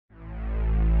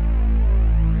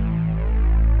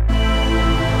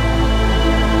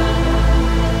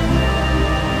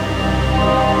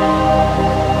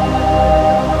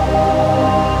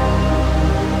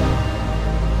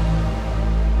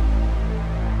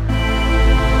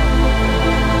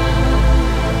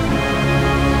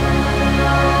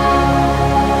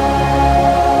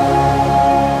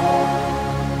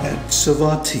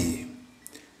Vasavati.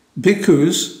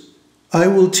 Bhikkhus, I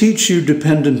will teach you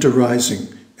dependent arising,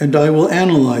 and I will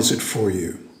analyze it for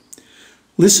you.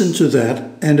 Listen to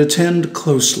that and attend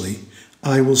closely.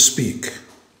 I will speak.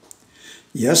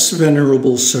 Yes,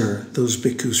 Venerable Sir, those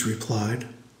bhikkhus replied.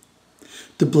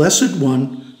 The Blessed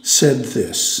One said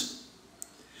this.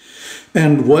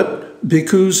 And what,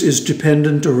 bhikkhus, is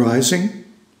dependent arising?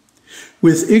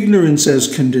 With ignorance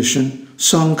as condition,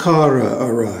 sankhara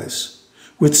arise.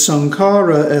 With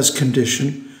sankhara as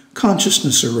condition,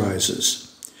 consciousness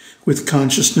arises. With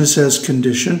consciousness as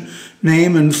condition,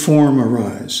 name and form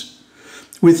arise.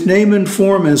 With name and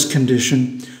form as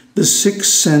condition, the 6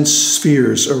 sense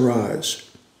spheres arise.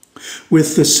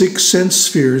 With the 6 sense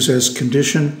spheres as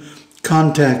condition,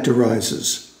 contact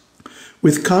arises.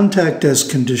 With contact as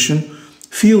condition,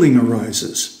 feeling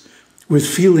arises. With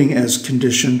feeling as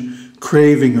condition,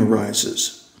 craving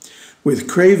arises. With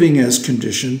craving as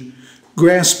condition,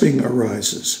 grasping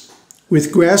arises.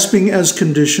 With grasping as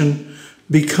condition,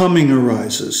 becoming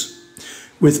arises.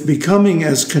 With becoming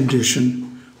as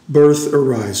condition, birth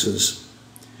arises.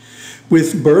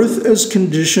 With birth as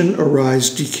condition arise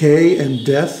decay and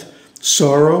death,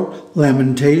 sorrow,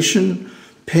 lamentation,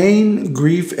 pain,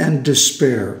 grief, and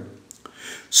despair.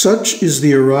 Such is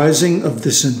the arising of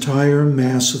this entire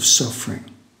mass of suffering.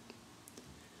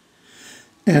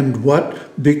 And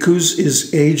what, bhikkhus,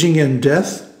 is aging and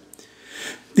death?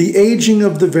 The aging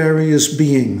of the various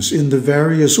beings in the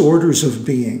various orders of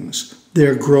beings.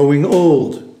 They're growing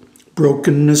old.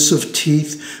 Brokenness of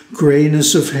teeth,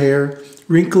 grayness of hair,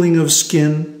 wrinkling of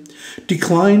skin,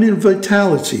 decline in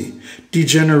vitality,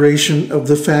 degeneration of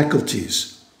the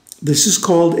faculties. This is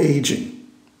called aging.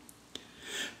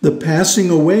 The passing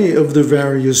away of the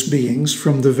various beings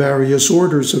from the various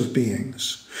orders of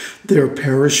beings. Their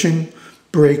perishing,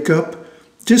 breakup,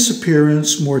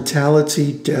 disappearance,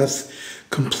 mortality, death,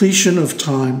 completion of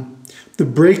time, the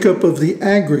breakup of the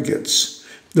aggregates,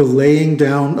 the laying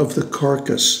down of the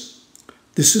carcass.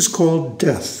 This is called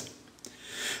death.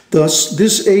 Thus,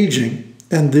 this aging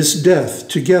and this death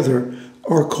together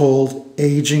are called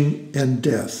aging and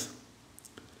death.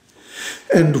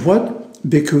 And what,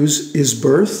 bhikkhus, is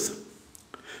birth?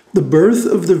 The birth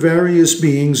of the various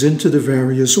beings into the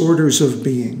various orders of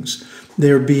beings,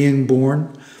 their being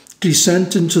born,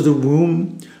 descent into the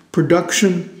womb,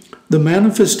 production, the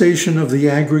manifestation of the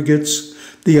aggregates,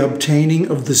 the obtaining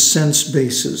of the sense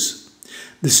bases.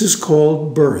 This is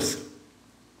called birth.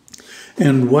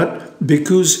 And what,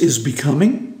 bhikkhus, is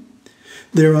becoming?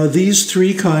 There are these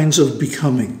 3 kinds of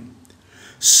becoming.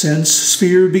 Sense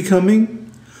sphere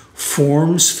becoming,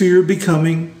 form sphere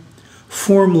becoming,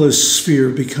 formless sphere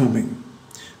becoming.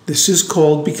 This is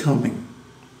called becoming.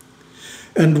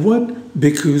 And what,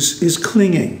 bhikkhus, is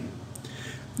clinging?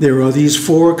 There are these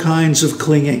 4 kinds of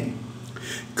clinging.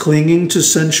 Clinging to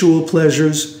sensual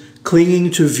pleasures,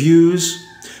 clinging to views,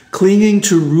 clinging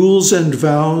to rules and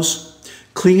vows,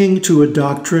 clinging to a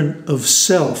doctrine of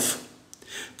self.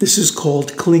 This is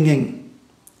called clinging.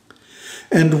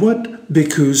 And what,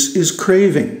 bhikkhus, is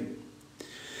craving?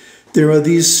 There are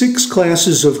these 6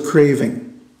 classes of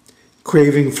craving.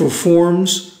 Craving for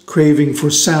forms, craving for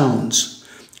sounds,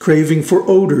 craving for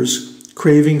odors,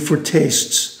 craving for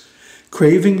tastes,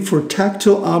 craving for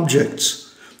tactile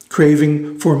objects,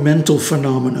 craving for mental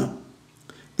phenomena.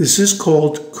 This is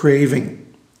called craving.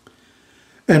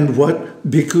 And what,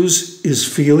 bhikkhus, is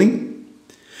feeling?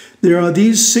 There are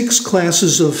these 6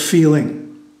 classes of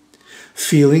feeling.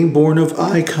 Feeling born of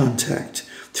eye contact,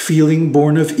 feeling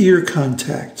born of ear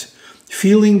contact,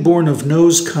 feeling born of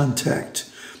nose contact,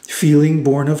 feeling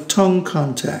born of tongue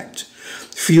contact,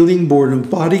 feeling born of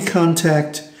body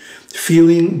contact,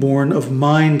 feeling born of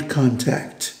mind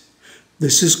contact.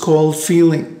 This is called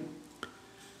feeling.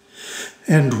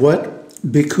 And what,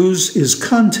 bhikkhus, is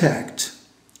contact?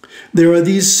 There are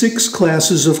these 6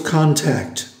 classes of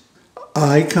contact.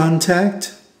 Eye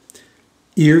contact,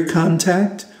 ear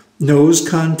contact, nose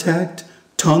contact,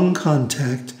 tongue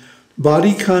contact,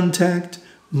 body contact,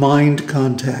 mind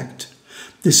contact.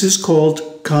 This is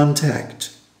called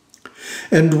contact.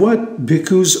 And what,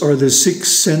 bhikkhus, are the 6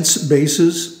 sense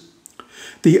bases?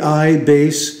 The eye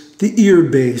base, the ear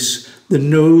base, the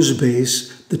nose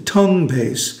base, the tongue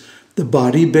base, the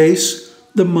body base,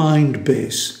 the mind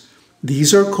base.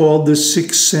 These are called the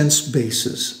 6 sense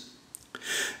bases.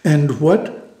 And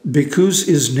what, bhikkhus,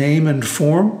 is name and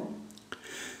form?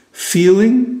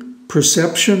 Feeling,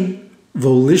 perception,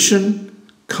 volition,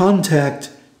 contact,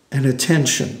 and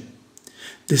attention.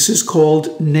 This is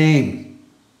called name.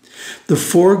 The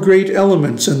 4 great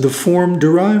elements and the form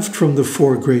derived from the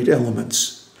 4 great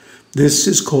elements. This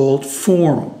is called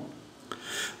form.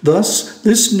 Thus,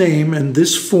 this name and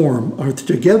this form are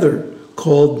together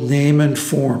called name and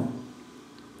form.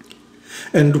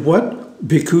 And what,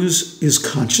 bhikkhus, is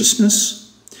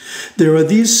consciousness? There are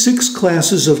these 6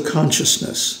 classes of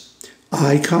consciousness: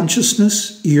 eye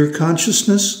consciousness, ear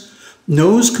consciousness,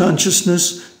 nose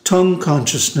consciousness, tongue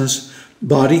consciousness,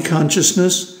 body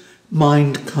consciousness,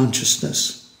 mind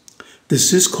consciousness.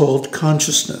 This is called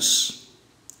consciousness.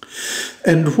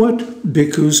 And what,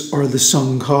 bhikkhus, are the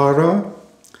sankhara?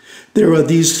 There are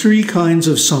these 3 kinds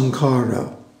of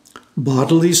sankhara: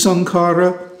 bodily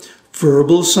sankhara,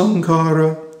 verbal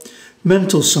sankhara,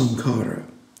 mental sankhara.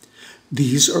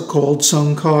 These are called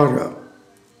sankhara.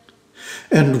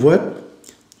 And what,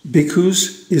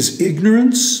 bhikkhus, is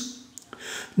ignorance?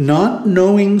 Not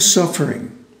knowing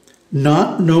suffering,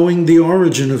 not knowing the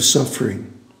origin of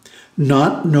suffering,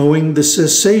 not knowing the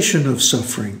cessation of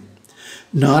suffering,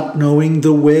 not knowing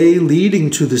the way leading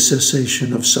to the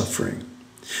cessation of suffering.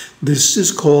 This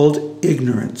is called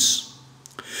ignorance.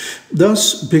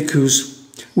 Thus, bhikkhus,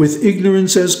 with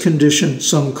ignorance as condition,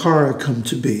 sankhara come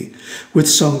to be. With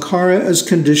sankhara as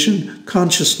condition,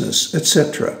 consciousness,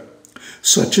 etc.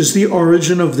 Such is the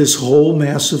origin of this whole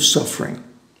mass of suffering.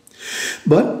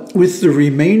 But with the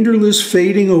remainderless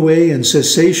fading away and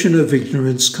cessation of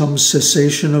ignorance comes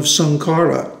cessation of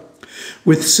sankhara.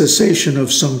 With cessation of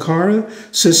sankhara,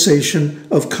 cessation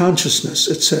of consciousness,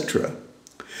 etc.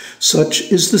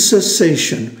 Such is the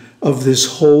cessation of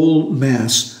this whole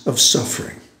mass of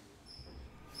suffering.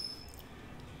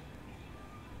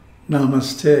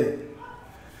 Namaste.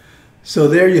 So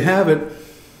there you have it.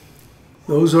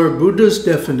 Those are Buddha's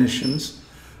definitions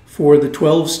for the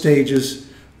 12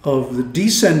 stages of the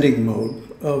descending mode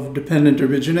of dependent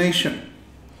origination.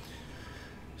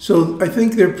 So I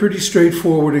think they're pretty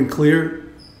straightforward and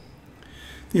clear.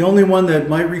 The only one that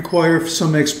might require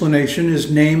some explanation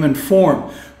is name and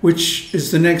form, which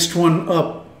is the next one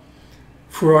up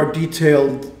for our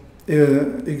detailed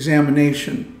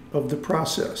examination of the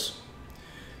process.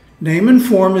 Name and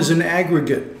form is an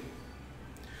aggregate.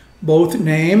 Both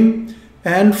name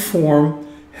and form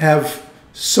have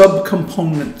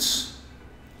subcomponents.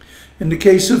 In the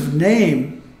case of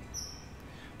name,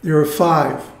 there are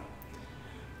 5.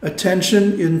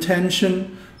 Attention,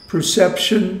 intention,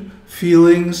 perception,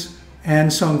 feelings, and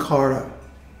sankhara.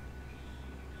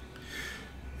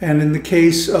 And in the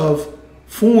case of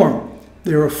form,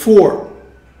 there are 4.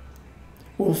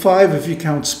 Well, 5 if you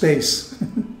count space.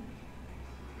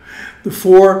 The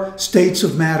 4 states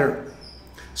of matter: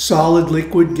 solid,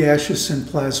 liquid, gaseous, and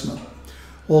plasma,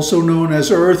 also known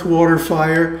as earth, water,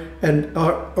 fire, and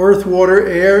earth, water,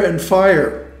 air, and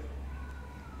fire.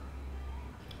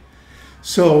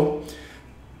 So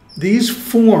these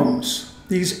forms,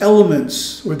 these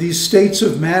elements, or these states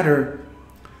of matter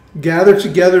gather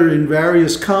together in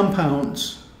various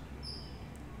compounds,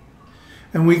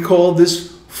 and we call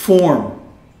this form.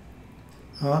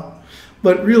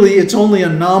 But really, it's only a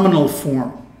nominal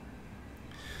form,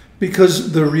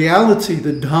 because the reality,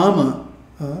 the Dhamma,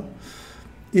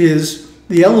 is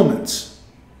the elements.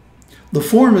 The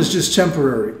form is just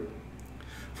temporary.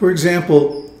 For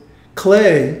example,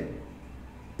 clay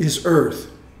is earth.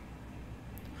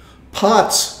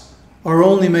 Pots are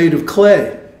only made of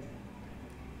clay.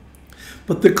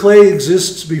 But the clay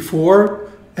exists before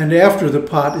and after the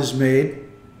pot is made,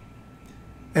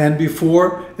 and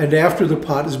before and after the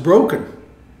pot is broken.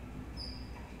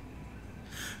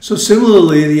 So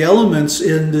similarly, the elements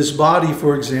in this body,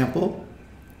 for example,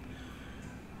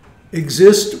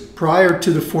 exist prior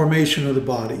to the formation of the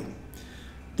body.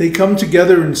 They come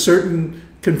together in certain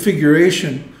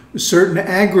configuration, a certain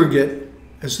aggregate,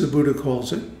 as the Buddha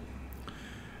calls it,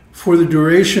 for the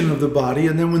duration of the body.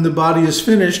 And then when the body is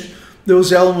finished,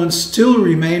 those elements still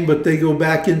remain, but they go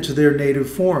back into their native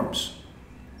forms.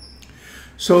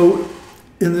 So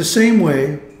in the same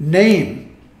way,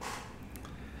 name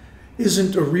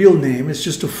isn't a real name, it's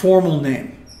just a formal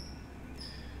name.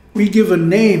 We give a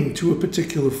name to a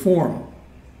particular form.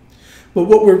 But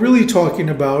what we're really talking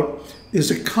about is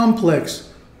a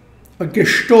complex, a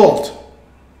gestalt,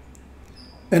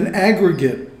 an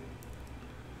aggregate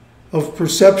of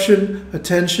perception,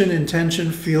 attention,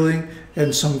 intention, feeling,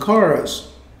 and sankharas.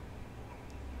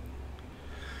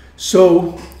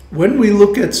 So when we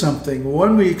look at something,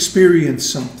 when we experience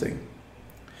something,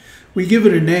 we give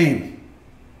it a name.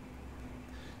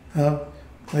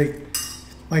 Like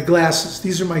my glasses.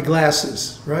 These are my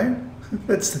glasses, right?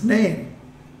 That's the name.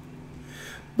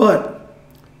 But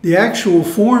the actual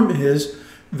form is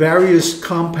various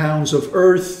compounds of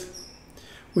earth,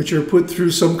 which are put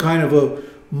through some kind of a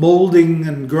molding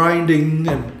and grinding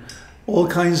and all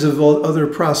kinds of other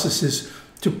processes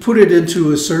to put it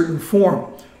into a certain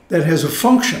form. that has a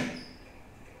function.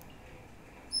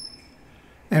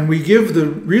 And we give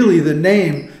really the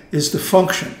name is the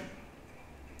function.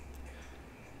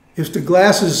 If the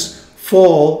glasses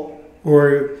fall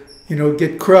or,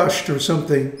 get crushed or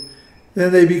something,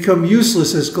 then they become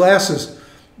useless as glasses.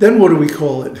 Then what do we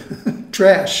call it?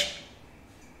 Trash.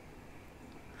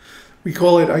 We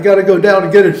call it, I got to go down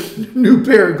and get a new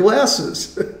pair of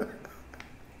glasses.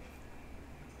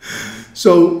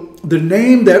 So the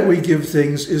name that we give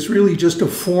things is really just a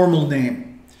formal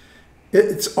name.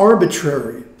 It's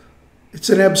arbitrary. It's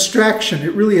an abstraction.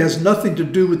 It really has nothing to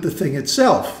do with the thing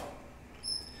itself.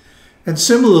 And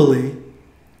similarly,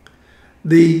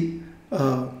 the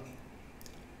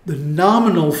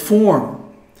nominal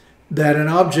form that an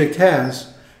object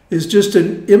has is just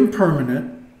an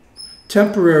impermanent,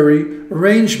 temporary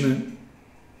arrangement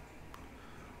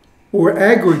or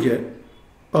aggregate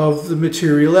of the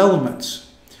material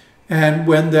elements. And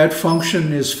when that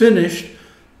function is finished,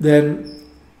 then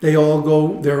they all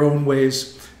go their own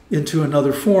ways into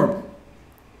another form.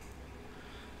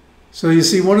 So you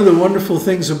see, one of the wonderful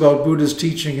things about Buddha's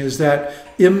teaching is that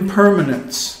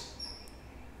impermanence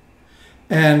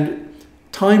and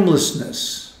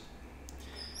timelessness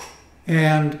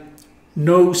and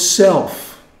no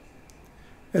self,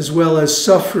 as well as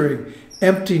suffering,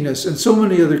 emptiness, and so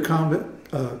many other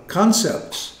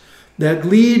concepts that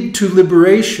lead to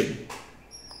liberation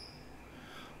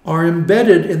are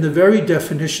embedded in the very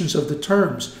definitions of the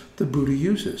terms the Buddha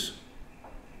uses.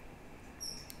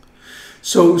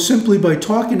 So simply by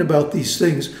talking about these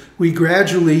things, we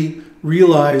gradually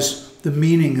realize the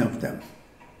meaning of them.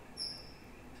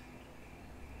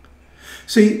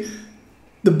 See,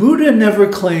 the Buddha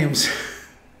never claims,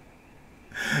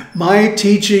 my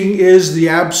teaching is the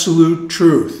absolute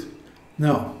truth.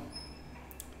 No.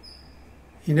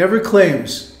 He never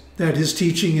claims that his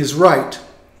teaching is right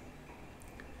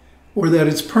or that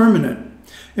it's permanent.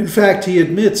 In fact, he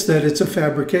admits that it's a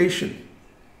fabrication.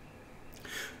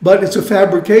 But it's a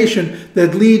fabrication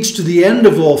that leads to the end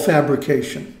of all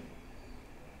fabrication.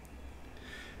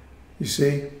 You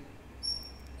see?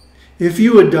 If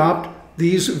you adopt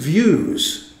these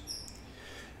views,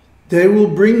 they will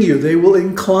bring you, they will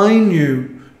incline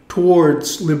you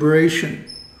towards liberation,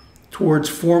 towards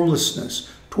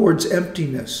formlessness, towards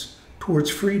emptiness, towards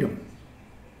freedom.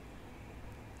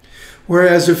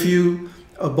 Whereas if you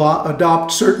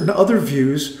adopt certain other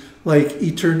views, like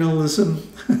eternalism,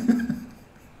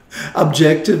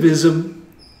 objectivism,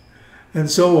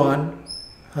 and so on,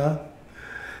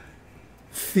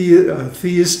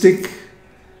 theistic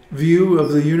view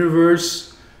of the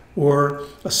universe, or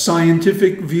a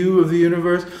scientific view of the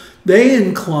universe, they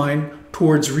incline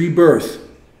towards rebirth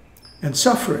and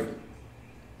suffering.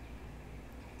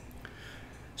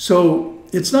 So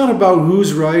it's not about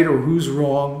who's right or who's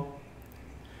wrong.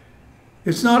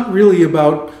 It's not really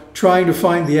about trying to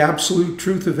find the absolute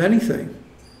truth of anything.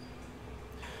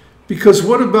 Because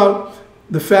what about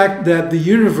the fact that the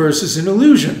universe is an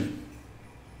illusion?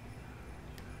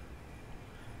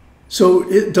 So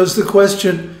does the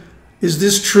question, is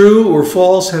this true or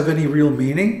false, have any real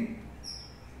meaning?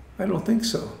 I don't think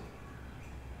so.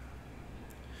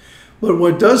 But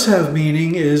what does have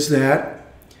meaning is that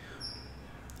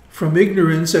from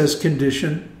ignorance as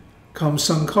condition comes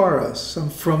sankharas.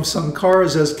 From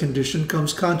sankharas as condition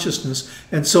comes consciousness,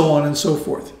 and so on and so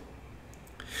forth.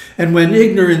 And when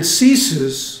ignorance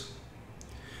ceases,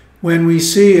 when we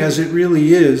see as it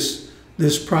really is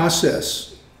this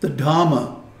process, the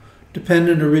Dhamma,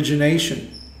 dependent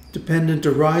origination, dependent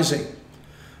arising,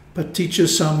 paticca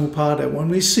samuppada, when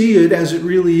we see it as it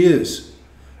really is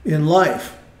in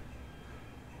life,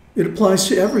 it applies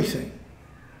to everything.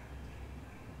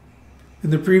 In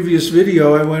the previous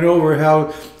video, I went over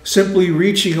how simply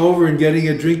reaching over and getting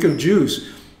a drink of juice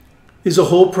is a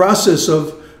whole process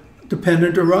of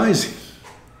dependent arising.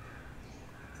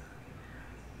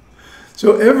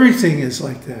 So everything is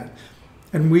like that.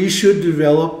 And we should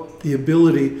develop the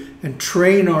ability and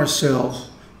train ourselves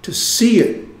to see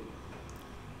it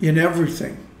in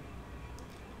everything.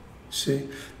 See,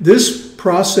 this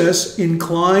process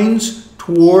inclines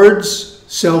towards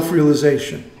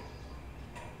self-realization.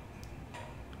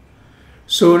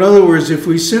 So in other words, if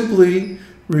we simply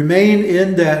remain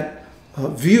in that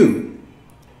view,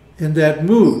 in that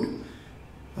mood,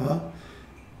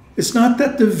 it's not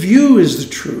that the view is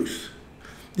the truth.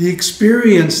 The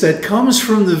experience that comes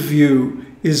from the view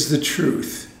is the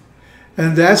truth.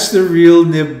 And that's the real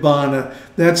nibbana.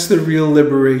 That's the real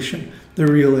liberation, the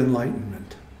real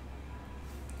enlightenment.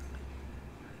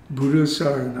 Buddha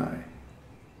Saranai.